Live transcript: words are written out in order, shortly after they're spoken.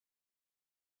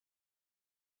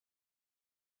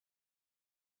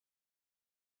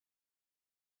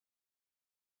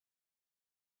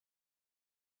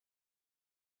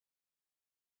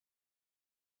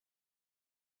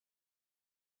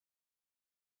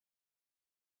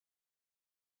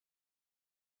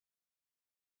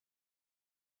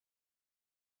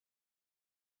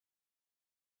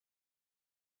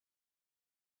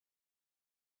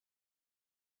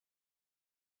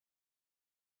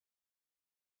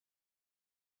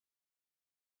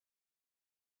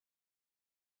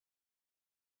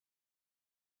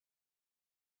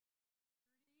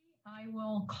I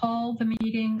will call the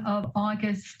meeting of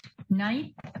August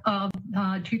 9th of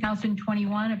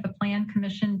 2021 of the Plan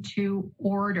Commission to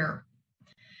order.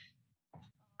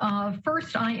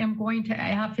 First, I am going to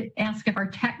ask if our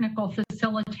technical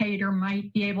facilitator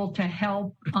might be able to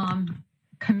help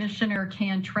Commissioner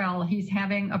Cantrell. He's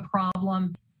having a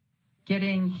problem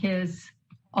getting his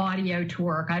audio to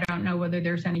work. I don't know whether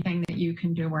there's anything that you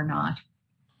can do or not.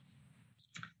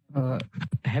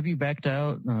 Have you backed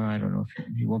out? I don't know if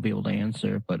he won't be able to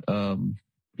answer, but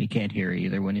he can't hear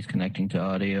either when he's connecting to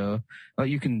audio. Oh,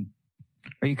 you can.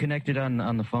 Are you connected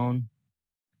on the phone?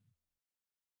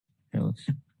 Here, let's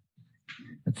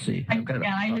see.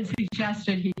 I had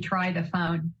suggested he try the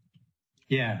phone.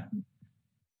 Yeah.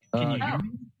 Can you hear me?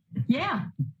 Yeah.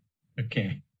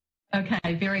 Okay.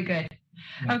 Okay, very good.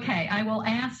 Okay, I will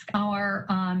ask our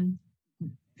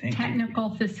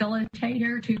technical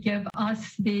facilitator to give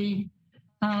us the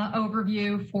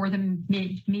overview for the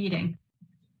meeting.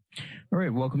 All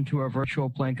right, welcome to our virtual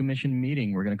Plan Commission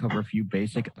meeting. We're going to cover a few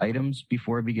basic items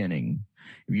before beginning.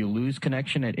 If you lose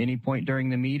connection at any point during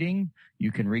the meeting,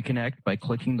 you can reconnect by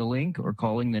clicking the link or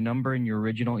calling the number in your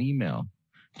original email.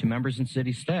 To members and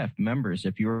city staff, members,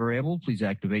 if you are able, please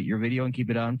activate your video and keep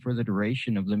it on for the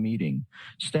duration of the meeting.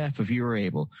 Staff, if you are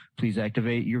able, please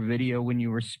activate your video when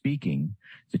you are speaking.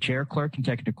 The chair, clerk, and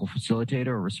technical facilitator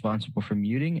are responsible for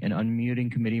muting and unmuting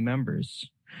committee members.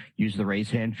 Use the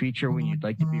raise hand feature when you'd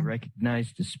like to be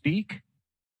recognized to speak.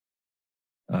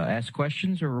 Ask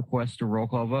questions or request a roll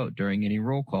call vote. During any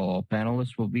roll call, all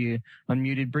panelists will be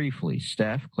unmuted briefly.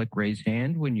 Staff, click raise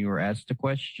hand when you are asked a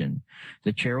question.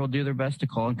 The chair will do their best to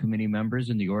call on committee members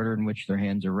in the order in which their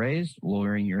hands are raised.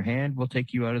 Lowering your hand will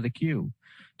take you out of the queue.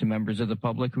 To members of the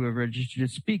public who have registered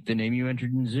to speak, the name you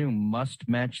entered in Zoom must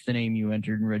match the name you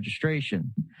entered in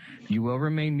registration. You will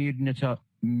remain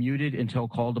muted until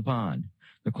called upon.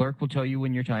 The clerk will tell you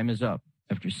when your time is up.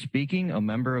 After speaking, a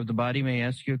member of the body may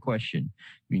ask you a question.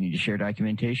 If you need to share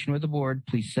documentation with the board,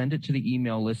 please send it to the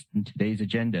email list in today's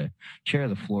agenda. Chair,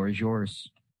 the floor is yours.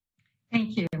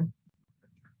 Thank you.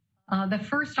 The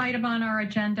first item on our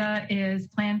agenda is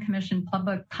Plan Commission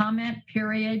public comment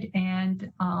period, and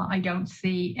I don't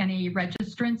see any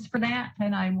registrants for that,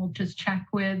 and I will just check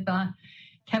with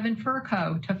Kevin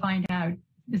Furco to find out.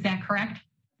 Is that correct?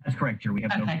 That's correct, Chair. We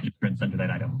have no registrants under that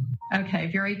item.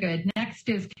 Okay, very good. Next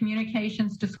is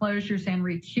communications, disclosures, and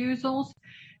recusals.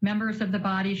 Members of the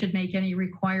body should make any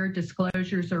required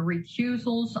disclosures or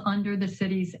recusals under the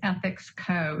city's ethics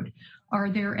code. Are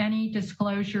there any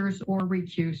disclosures or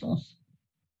recusals?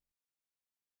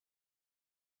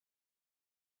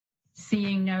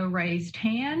 Seeing no raised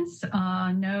hands,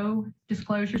 no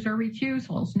disclosures or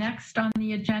recusals. Next on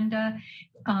the agenda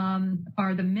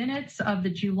are the minutes of the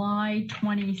July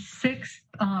 26th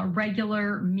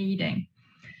regular meeting.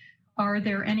 Are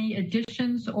there any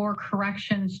additions or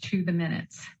corrections to the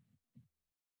minutes?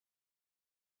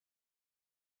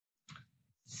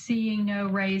 Seeing no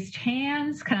raised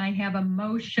hands, can I have a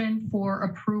motion for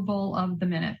approval of the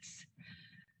minutes?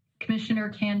 Commissioner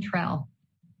Cantrell.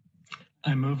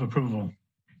 I move approval.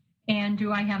 And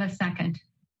do I have a second?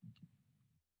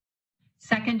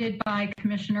 Seconded by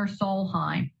Commissioner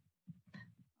Solheim.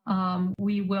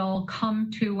 We will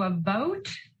come to a vote.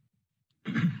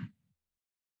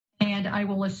 And I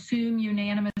will assume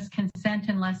unanimous consent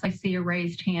unless I see a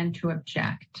raised hand to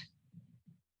object.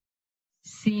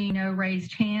 Seeing no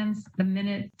raised hands, the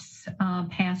minutes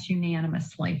pass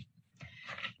unanimously.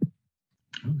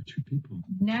 Oh, 2 people.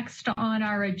 Next on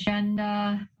our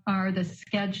agenda are the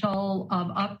schedule of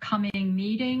upcoming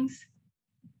meetings.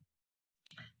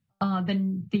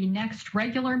 The next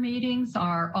regular meetings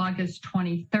are August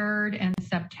 23rd and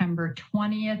September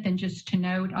 20th. And just to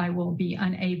note, I will be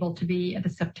unable to be at the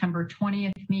September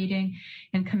 20th meeting,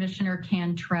 and Commissioner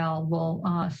Cantrell will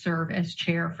serve as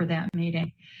chair for that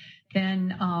meeting.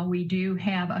 Then we do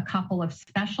have a couple of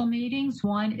special meetings.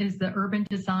 One is the Urban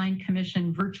Design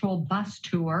Commission virtual bus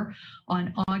tour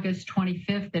on August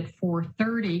 25th at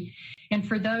 4:30. And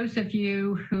for those of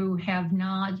you who have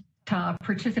not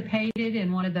participated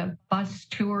in one of the bus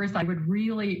tours, I would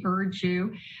really urge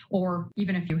you, or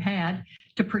even if you had,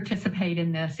 to participate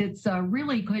in this. It's a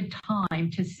really good time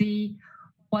to see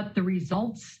what the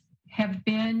results have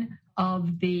been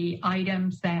of the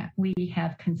items that we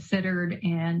have considered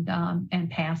and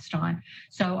passed on.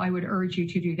 So I would urge you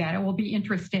to do that. It will be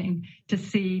interesting to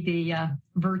see the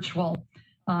virtual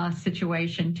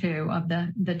situation too of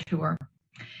the tour.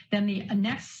 Then the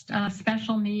next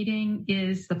special meeting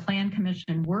is the Plan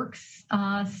Commission Works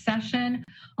session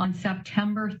on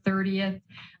September 30th,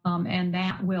 and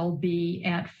that will be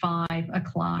at 5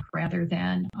 o'clock rather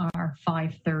than our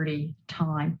 5:30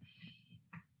 time.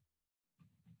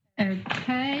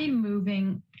 Okay,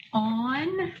 moving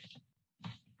on.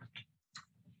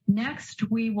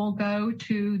 Next, we will go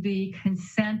to the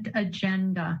consent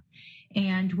agenda,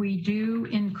 and we do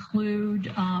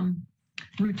include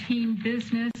routine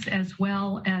business as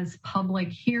well as public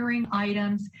hearing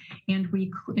items, and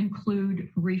we include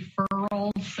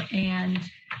referrals and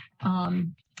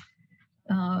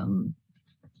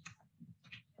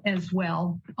as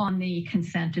well on the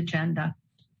consent agenda.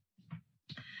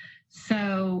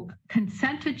 So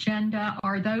consent agenda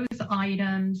are those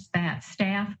items that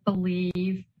staff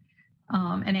believe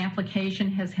an application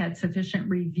has had sufficient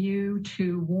review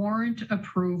to warrant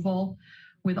approval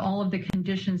with all of the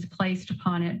conditions placed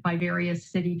upon it by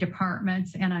various city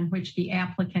departments and on which the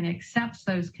applicant accepts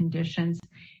those conditions,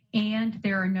 and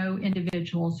there are no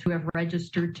individuals who have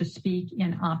registered to speak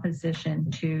in opposition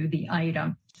to the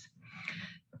items.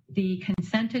 The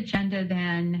consent agenda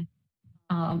then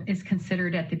is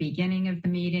considered at the beginning of the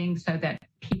meeting so that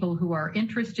people who are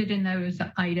interested in those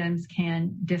items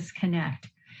can disconnect.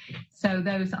 So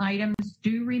those items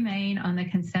do remain on the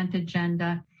consent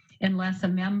agenda unless a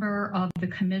member of the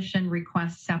commission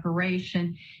requests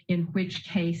separation, in which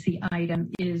case the item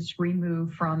is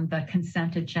removed from the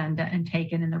consent agenda and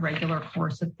taken in the regular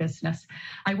course of business.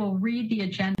 I will read the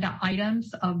agenda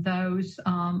items of those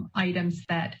items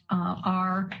that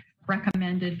are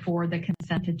recommended for the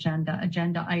consent agenda.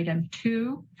 Agenda item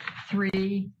 2,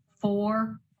 3,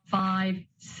 4, 5,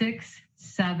 6,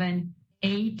 7,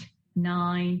 8,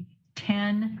 9,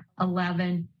 10,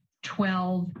 11,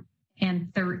 12,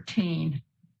 and 13,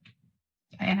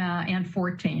 and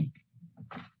 14.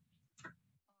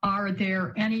 Are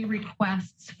there any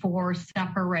requests for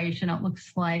separation? It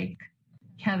looks like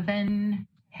Kevin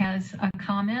has a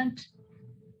comment.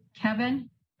 Kevin?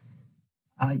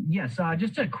 Yes,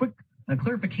 just a quick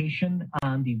clarification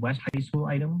on the West High School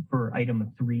item for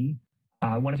item 3.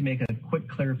 I wanted to make a quick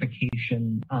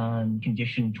clarification on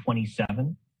condition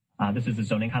 27. This is a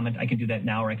zoning comment. I can do that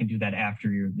now, or I can do that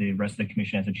after the rest of the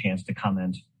commission has a chance to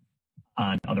comment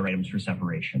on other items for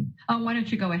separation. Why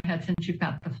don't you go ahead since you've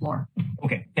got the floor?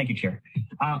 Okay, thank you, Chair.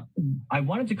 I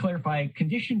wanted to clarify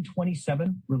condition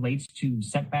 27 relates to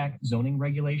setback zoning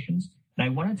regulations, and I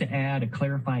wanted to add a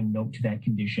clarifying note to that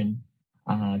condition.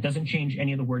 Doesn't change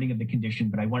any of the wording of the condition,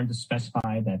 but I wanted to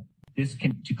specify that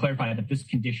to clarify that this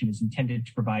condition is intended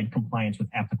to provide compliance with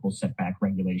applicable setback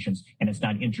regulations, and it's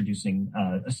not introducing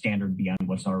a standard beyond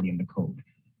what's already in the code.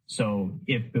 So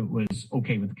if it was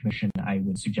okay with the commission, I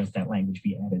would suggest that language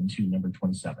be added to number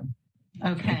 27.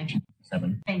 Okay.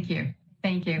 7. Thank you.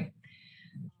 Thank you.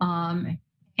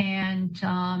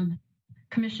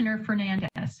 Commissioner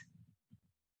Fernandez.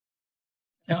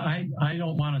 I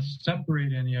don't want to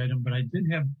separate any item, but I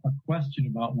did have a question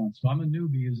about one. So I'm a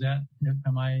newbie. Is that,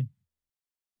 am I?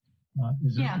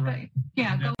 Is this right?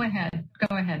 Go ahead.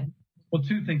 Go ahead. Well,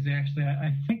 two things actually.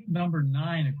 I think number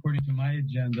 9, according to my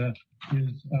agenda,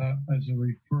 is as a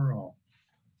referral.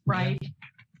 Right.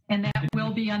 And that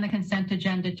will be on the consent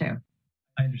agenda too.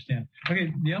 I understand.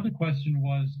 Okay. The other question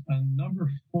was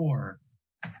number 4.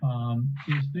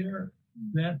 Is there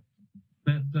that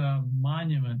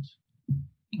monument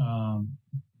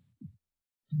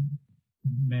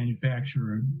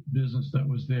manufacturer business that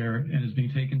was there and is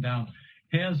being taken down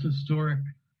has historic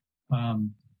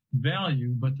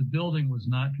value, but the building was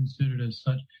not considered as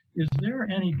such. Is there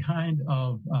any kind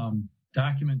of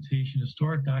documentation,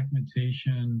 historic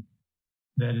documentation,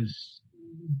 that is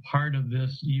part of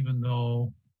this, even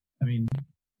though, I mean,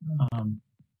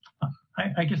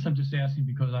 I guess I'm just asking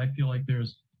because I feel like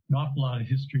there's an awful lot of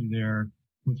history there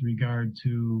with regard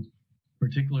to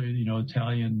particularly,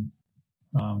 Italian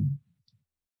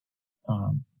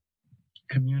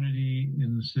community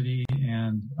in the city,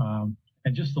 and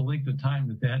just the length of time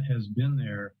that has been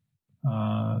there.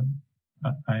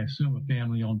 I assume a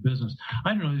family-owned business.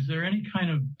 I don't know. Is there any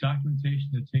kind of documentation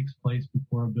that takes place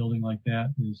before a building like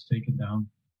that is taken down?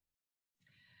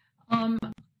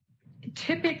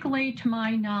 Typically, to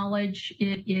my knowledge,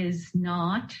 it is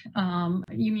not.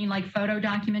 You mean like photo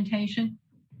documentation?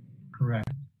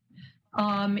 Correct.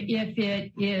 If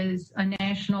it is a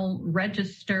National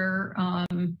Register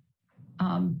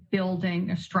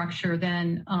building, a structure,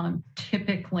 then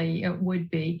typically it would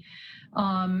be.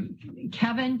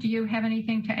 Kevin, do you have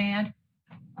anything to add?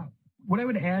 What I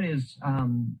would add is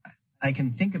I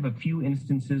can think of a few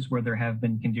instances where there have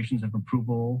been conditions of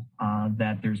approval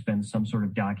that there's been some sort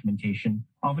of documentation.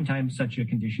 Oftentimes such a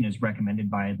condition is recommended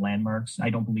by landmarks. I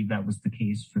don't believe that was the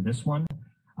case for this one.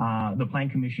 The Plan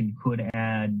Commission could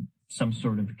add some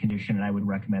sort of condition, and I would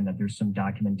recommend that there's some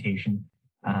documentation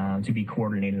to be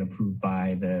coordinated and approved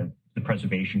by the the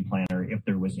preservation planner if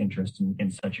there was interest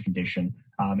in such a condition.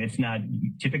 It's not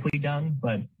typically done,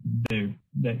 but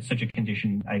such a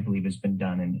condition, I believe, has been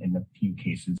done in a few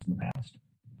cases in the past.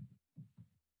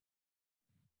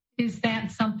 Is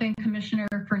that something, Commissioner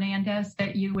Fernandez,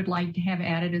 that you would like to have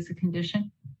added as a condition?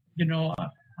 You know,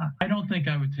 I don't think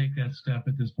I would take that step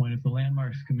at this point. If the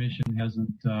Landmarks Commission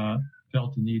hasn't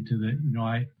felt the need to,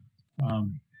 I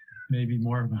maybe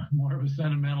more of a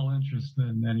sentimental interest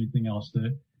than anything else.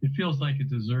 That it feels like it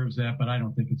deserves that, but I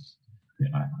don't think it's.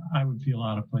 I would feel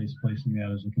out of place placing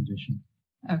that as a condition.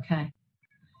 Okay,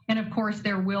 and of course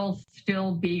there will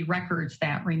still be records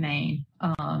that remain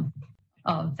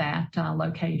of that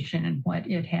location and what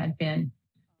it had been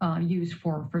used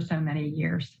for so many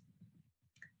years.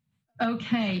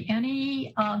 Okay,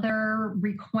 any other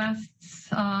requests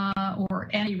or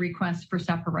any requests for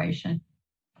separation?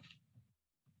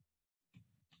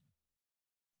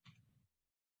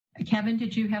 Kevin,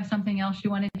 did you have something else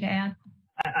you wanted to add?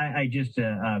 I just,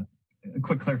 a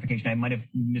quick clarification. I might have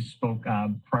misspoke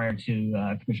prior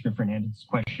to Commissioner Fernandez's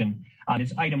question.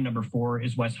 This item number 4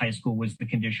 is West High School was the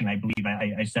condition. I believe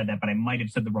I said that, but I might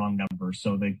have said the wrong number.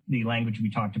 So the language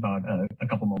we talked about a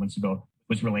couple moments ago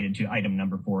was related to item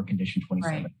number 4, condition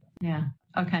 27. Right. Yeah.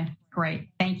 Okay, great.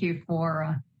 Thank you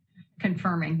for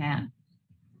confirming that.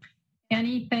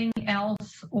 Anything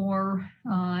else, or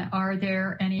are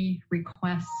there any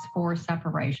requests for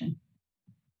separation?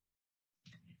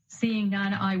 Seeing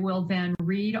none, I will then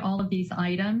read all of these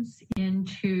items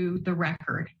into the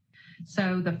record.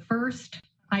 So the first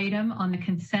item on the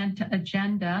consent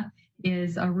agenda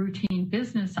is a routine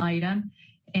business item,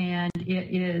 and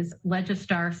it is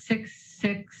Legistar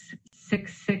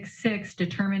 66666,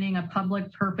 determining a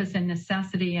public purpose and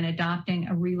necessity and adopting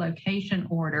a relocation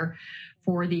order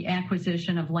for the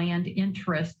acquisition of land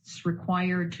interests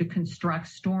required to construct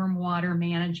stormwater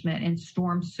management and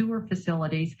storm sewer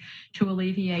facilities to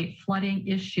alleviate flooding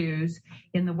issues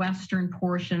in the western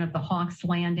portion of the Hawks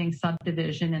Landing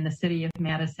subdivision in the city of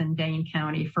Madison, Dane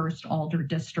County, 1st Alder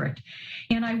District.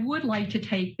 And I would like to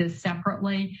take this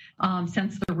separately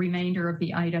since the remainder of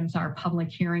the items are public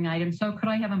hearing items. So could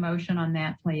I have a motion on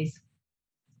that, please?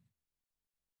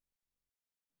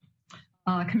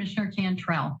 Commissioner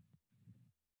Cantrell.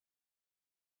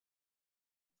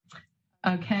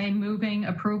 Okay, moving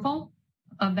approval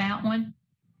of that one.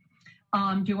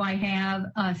 Do I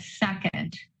have a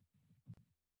second?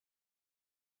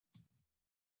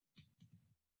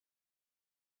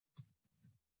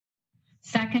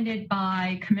 Seconded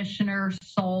by Commissioner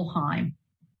Solheim.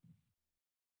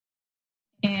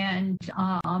 And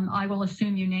I will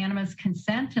assume unanimous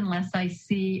consent unless I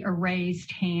see a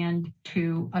raised hand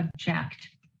to object.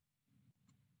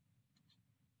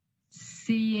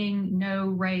 Seeing no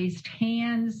raised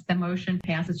hands, the motion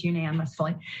passes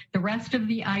unanimously. The rest of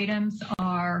the items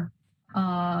are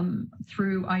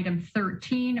through item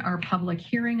 13 are public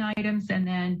hearing items, and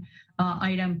then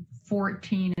item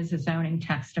 14 is a zoning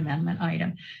text amendment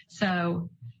item. So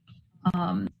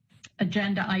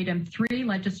agenda item 3,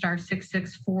 Legistar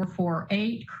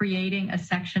 66448, creating a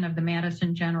section of the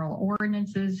Madison General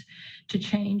Ordinances to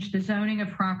change the zoning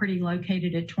of property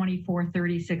located at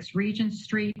 2436 Regent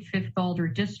Street, 5th Alder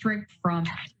District, from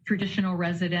traditional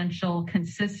residential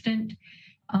consistent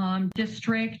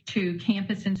district to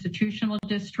campus institutional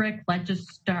district.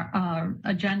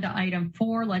 Agenda item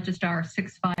 4, Legistar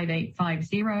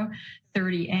 65850,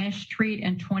 30 Ash Street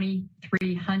and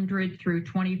 2300 through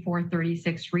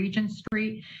 2436 Regent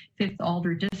Street, 5th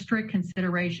Alder District,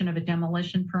 consideration of a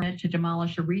demolition permit to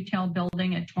demolish a retail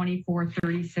building at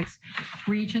 2436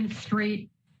 Regent Street.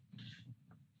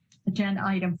 Agenda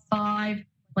item 5,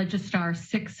 Legistar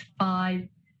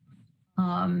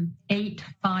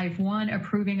 65851,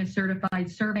 approving a certified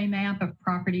survey map of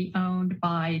property owned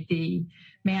by the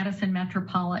Madison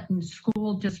Metropolitan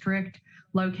School District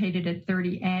located at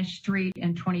 30 Ash Street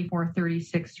and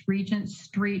 2436 Regent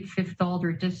Street, 5th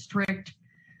Alder District.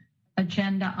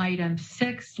 Agenda item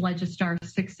 6, Legistar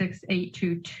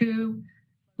 66822,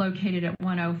 located at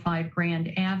 105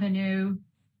 Grand Avenue,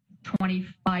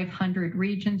 2500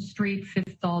 Regent Street,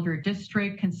 5th Alder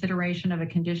District, consideration of a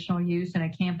conditional use in a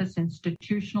campus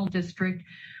institutional district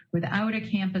without a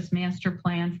campus master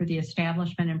plan for the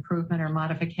establishment, improvement, or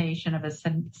modification of a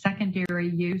secondary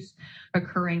use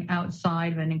occurring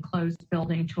outside of an enclosed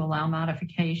building to allow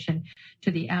modification to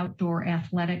the outdoor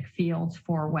athletic fields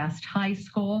for West High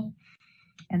School.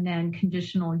 And then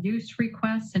conditional use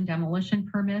requests and demolition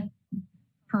permits,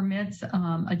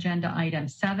 agenda item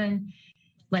 7,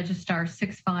 Legistar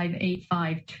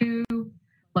 65852,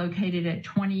 located at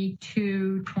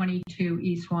 2222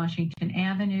 East Washington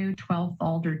Avenue, 12th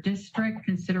Alder District,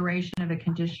 consideration of a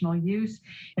conditional use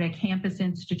in a campus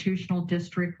institutional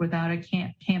district without a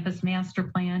campus master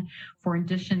plan for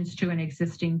additions to an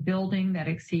existing building that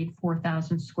exceed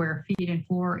 4,000 square feet in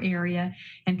floor area,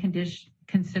 and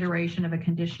consideration of a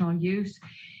conditional use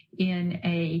in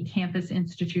a campus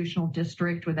institutional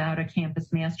district without a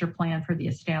campus master plan for the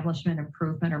establishment,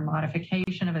 improvement, or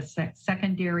modification of a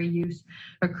secondary use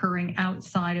occurring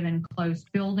outside of an enclosed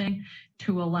building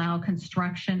to allow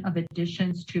construction of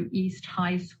additions to East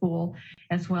High School,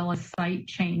 as well as site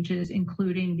changes,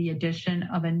 including the addition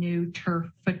of a new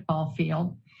turf football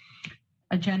field.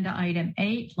 Agenda item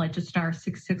 8, Legistar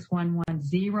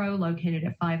 66110, located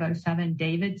at 507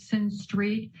 Davidson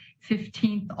Street,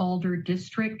 15th Alder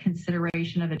District,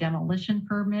 consideration of a demolition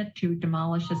permit to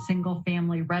demolish a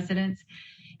single-family residence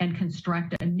and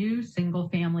construct a new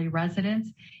single-family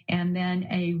residence, and then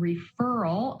a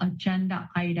referral, agenda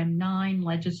item 9,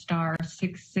 Legistar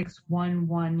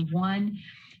 66111,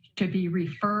 to be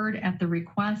referred at the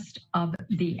request of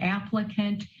the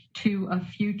applicant to a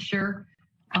future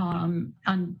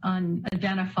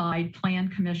unidentified Plan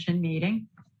Commission meeting.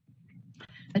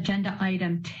 Agenda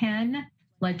item 10,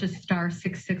 Legistar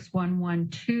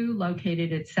 66112,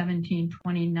 located at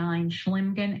 1729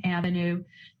 Schlimgen Avenue,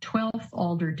 12th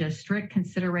Alder District,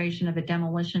 consideration of a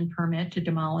demolition permit to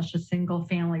demolish a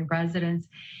single-family residence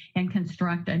and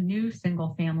construct a new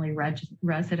single-family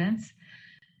residence.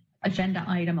 Agenda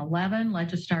item 11,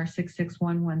 Legistar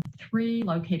 66113,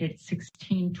 located at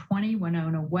 1620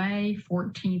 Winona Way,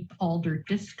 14th Alder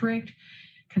District,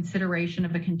 consideration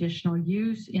of a conditional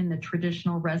use in the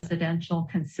traditional residential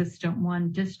consistent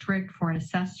 1 district for an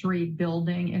accessory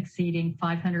building exceeding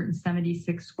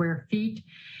 576 square feet,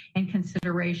 and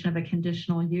consideration of a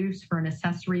conditional use for an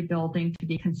accessory building to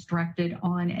be constructed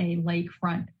on a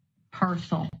lakefront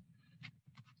parcel.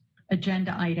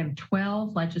 Agenda item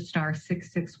 12, Legistar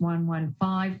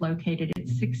 66115, located at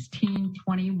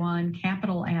 1621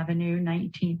 Capitol Avenue,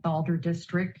 19th Alder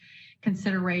District,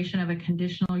 consideration of a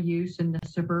conditional use in the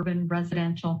suburban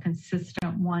residential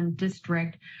consistent 1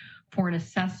 district for an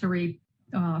accessory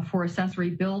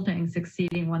buildings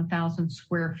exceeding 1,000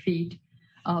 square feet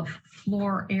of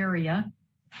floor area.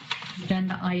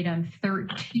 Agenda item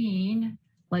 13,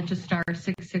 Legistar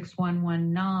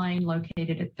 66119,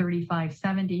 located at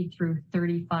 3570 through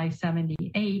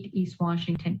 3578 East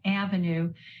Washington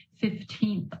Avenue,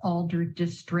 15th Alder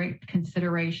District,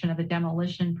 consideration of a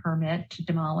demolition permit to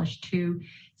demolish 2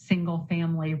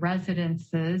 single-family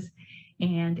residences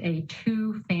and a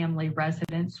 2-family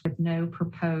residence with no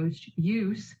proposed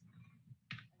use.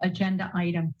 Agenda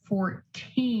item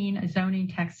 14, a zoning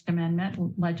text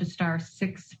amendment, Legistar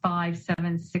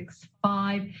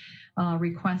 65765,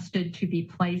 requested to be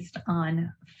placed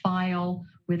on file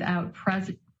without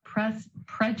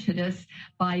prejudice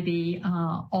by the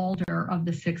Alder of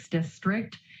the 6th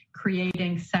District,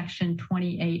 creating section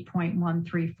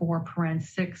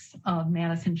 28.134(6) of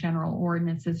Madison General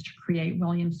Ordinances to create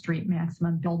William Street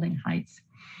maximum building heights.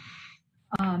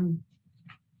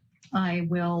 I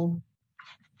will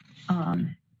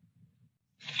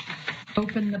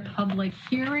open the public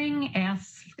hearing,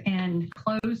 and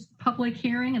close public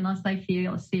hearing unless I see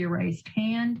a raised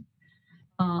hand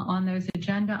on those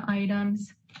agenda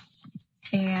items,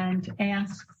 and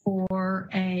ask for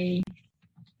a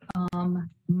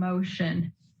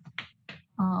motion.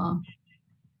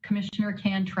 Commissioner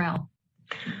Cantrell.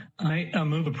 I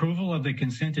move approval of the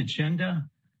consent agenda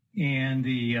and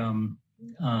the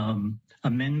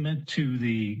amendment to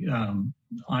the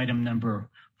item number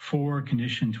 4,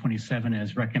 condition 27,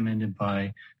 as recommended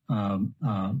by Plan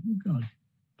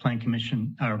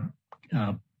Commission,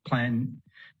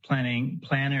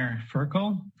 planner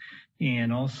Ferkel,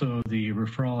 and also the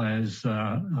referral as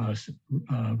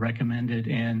recommended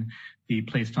and be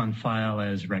placed on file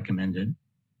as recommended.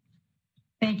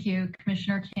 Thank you,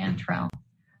 Commissioner Cantrell.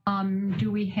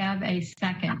 Do we have a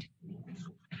second?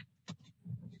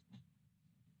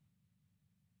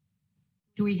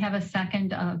 Do we have a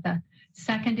second of the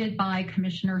seconded by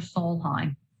Commissioner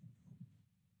Solheim?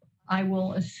 I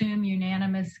will assume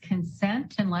unanimous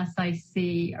consent unless I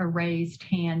see a raised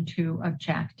hand to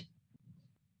object.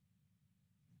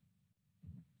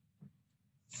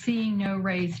 Seeing no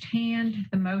raised hand,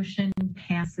 the motion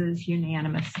passes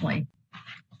unanimously.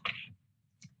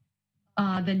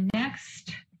 The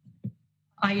next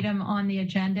item on the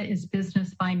agenda is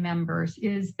business by members.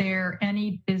 Is there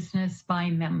any business by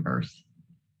members?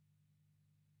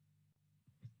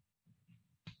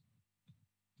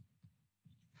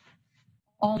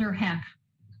 Alder Heck.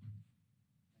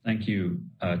 Thank you,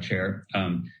 Chair.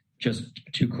 Just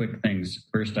two quick things.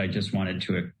 First, I just wanted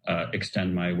to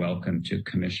extend my welcome to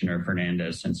Commissioner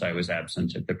Fernandez since I was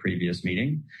absent at the previous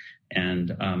meeting.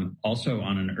 And also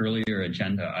on an earlier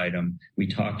agenda item, we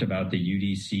talked about the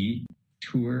UDC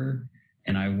tour,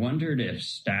 and I wondered if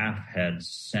staff had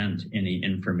sent any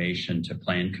information to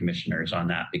plan commissioners on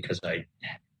that because I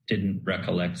didn't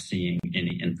recollect seeing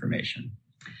any information.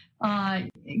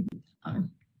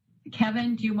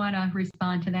 Kevin, do you want to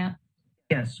respond to that?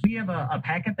 Yes, we have a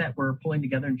packet that we're pulling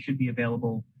together and should be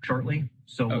available shortly.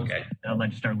 So okay. We'll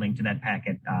register a link to that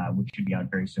packet, which should be out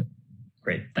very soon.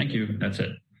 Great. Thank you. That's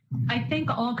it. I think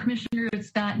all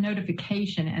commissioners got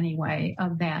notification anyway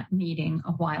of that meeting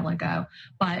a while ago,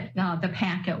 but the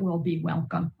packet will be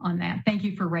welcome on that. Thank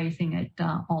you for raising it,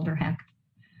 Alder Heck.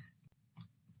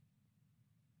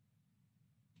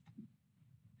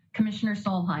 Commissioner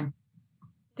Solheim.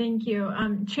 Thank you.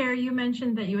 Chair, you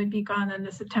mentioned that you would be gone on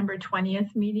the September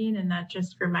 20th meeting, and that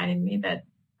just reminded me that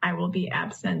I will be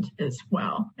absent as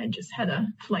well. I just had a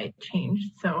flight change,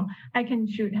 so I can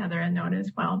shoot Heather a note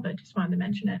as well, but just wanted to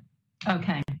mention it.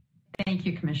 Okay. Thank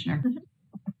you, Commissioner.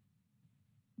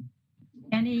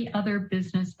 Any other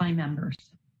business by members?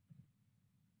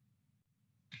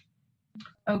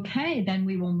 Okay, then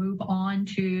we will move on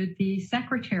to the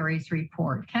Secretary's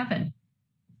report. Kevin.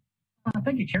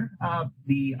 Thank you, Chair.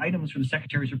 The items for the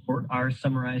Secretary's report are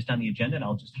summarized on the agenda, and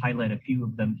I'll just highlight a few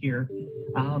of them here.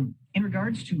 In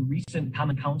regards to recent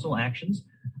Common Council actions,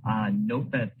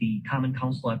 note that the Common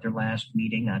Council at their last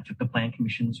meeting took the Plan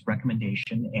Commission's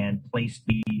recommendation and placed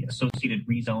the associated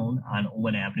rezone on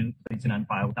Olin Avenue, placed it on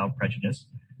file without prejudice,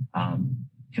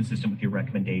 consistent with your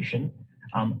recommendation.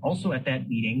 Also at that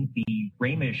meeting, the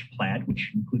Ramish plat,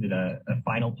 which included a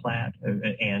final plat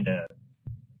and a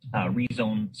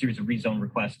series of rezone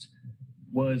requests,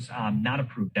 was not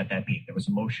approved at that meeting. There was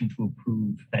a motion to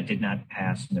approve that did not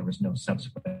pass, and there was no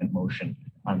subsequent motion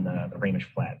on the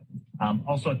Ramish plat.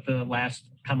 Also at the last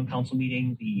Common Council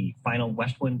meeting, the final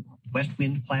West Wind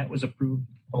plat was approved,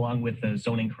 along with the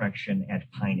zoning correction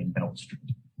at Pine and Bell Street.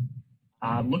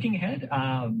 Looking ahead,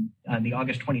 on the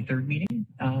August 23rd meeting,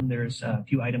 there's a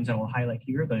few items I will highlight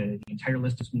here. The entire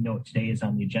list as we know it today is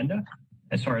on the agenda.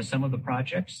 As far as some of the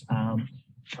projects,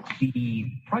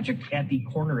 the project at the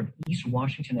corner of East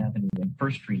Washington Avenue and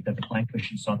First Street that the Plan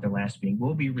Commission saw at their last meeting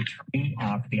will be returning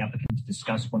for the applicant to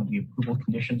discuss one of the approval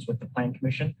conditions with the Plan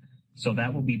Commission. So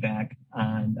that will be back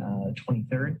on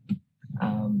 23rd.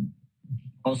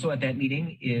 Also at that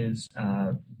meeting is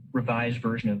a revised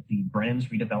version of the Brennan's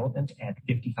redevelopment at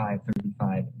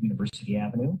 5535 University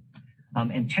Avenue.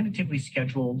 And tentatively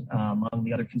scheduled among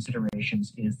the other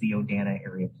considerations is the Odana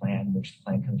area plan, which the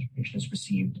Plan Commission has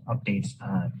received updates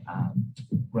on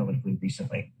relatively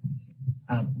recently.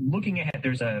 Looking ahead,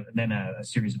 there's then a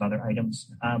series of other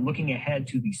items. Looking ahead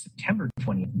to the September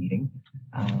 20th meeting,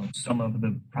 some of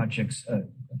the projects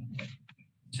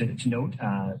to note,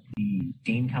 the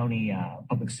Dane County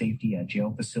Public Safety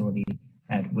Jail Facility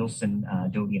at Wilson,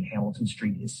 Doty, and Hamilton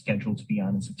Street is scheduled to be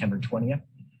on September 20th.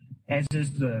 As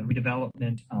is the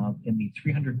redevelopment in the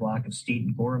 300 block of State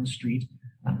and Gorham Street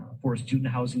for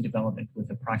student housing development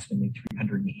with approximately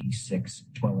 386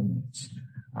 dwelling units.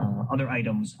 Other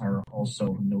items are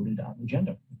also noted on the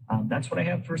agenda. That's what I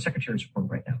have for Secretary's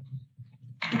report right now.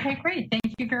 Okay, great.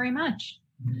 Thank you very much.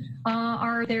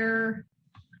 Are there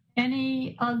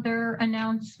any other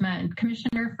announcements?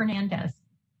 Commissioner Fernandez.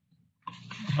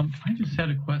 I just had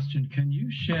a question. Can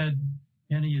you shed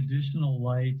any additional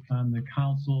light on the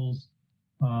council's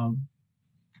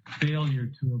failure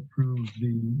to approve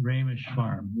the Ramish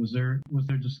farm? Was there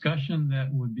discussion that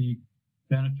would be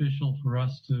beneficial for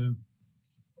us to,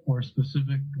 or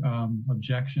specific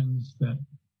objections that,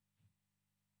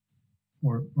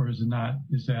 or is it not?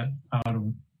 Is that out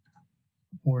of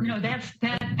order? No,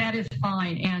 that is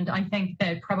fine, and I think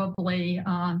that probably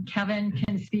Kevin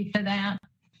can speak to that.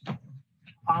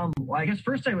 Well, I guess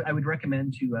first I would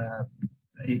recommend to,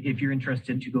 if you're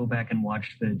interested, to go back and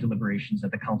watch the deliberations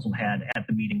that the council had at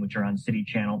the meeting, which are on City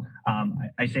Channel.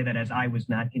 I say that as I was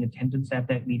not in attendance at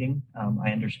that meeting.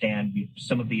 I understand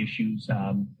some of the issues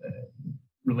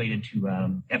related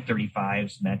to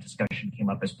F-35s, and that discussion came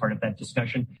up as part of that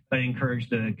discussion. But I encourage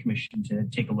the commission to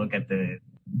take a look at the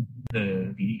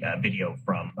video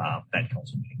from that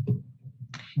council meeting.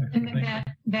 And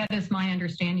that is my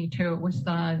understanding too. It was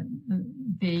the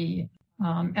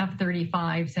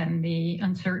F-35s and the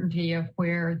uncertainty of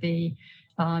where the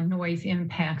noise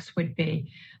impacts would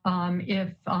be.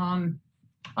 If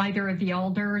either of the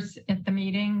elders at the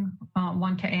meeting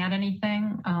want to add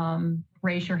anything,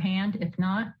 raise your hand. If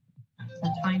not,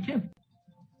 that's fine too.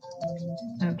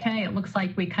 Okay, it looks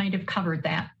like we kind of covered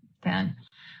that then.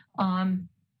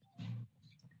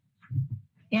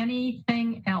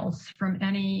 anything else from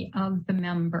any of the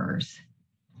members,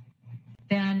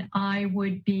 then I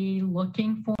would be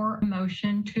looking for a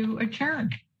motion to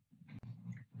adjourn.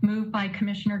 Moved by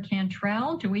Commissioner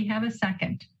Cantrell. Do we have a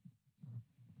second?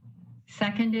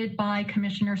 Seconded by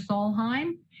Commissioner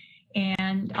Solheim.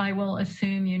 And I will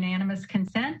assume unanimous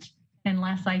consent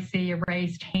unless I see a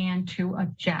raised hand to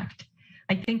object.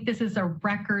 I think this is a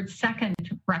second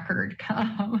record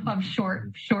of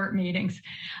short meetings.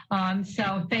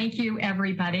 So thank you,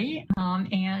 everybody.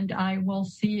 And I will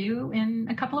see you in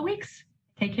a couple of weeks.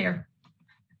 Take care.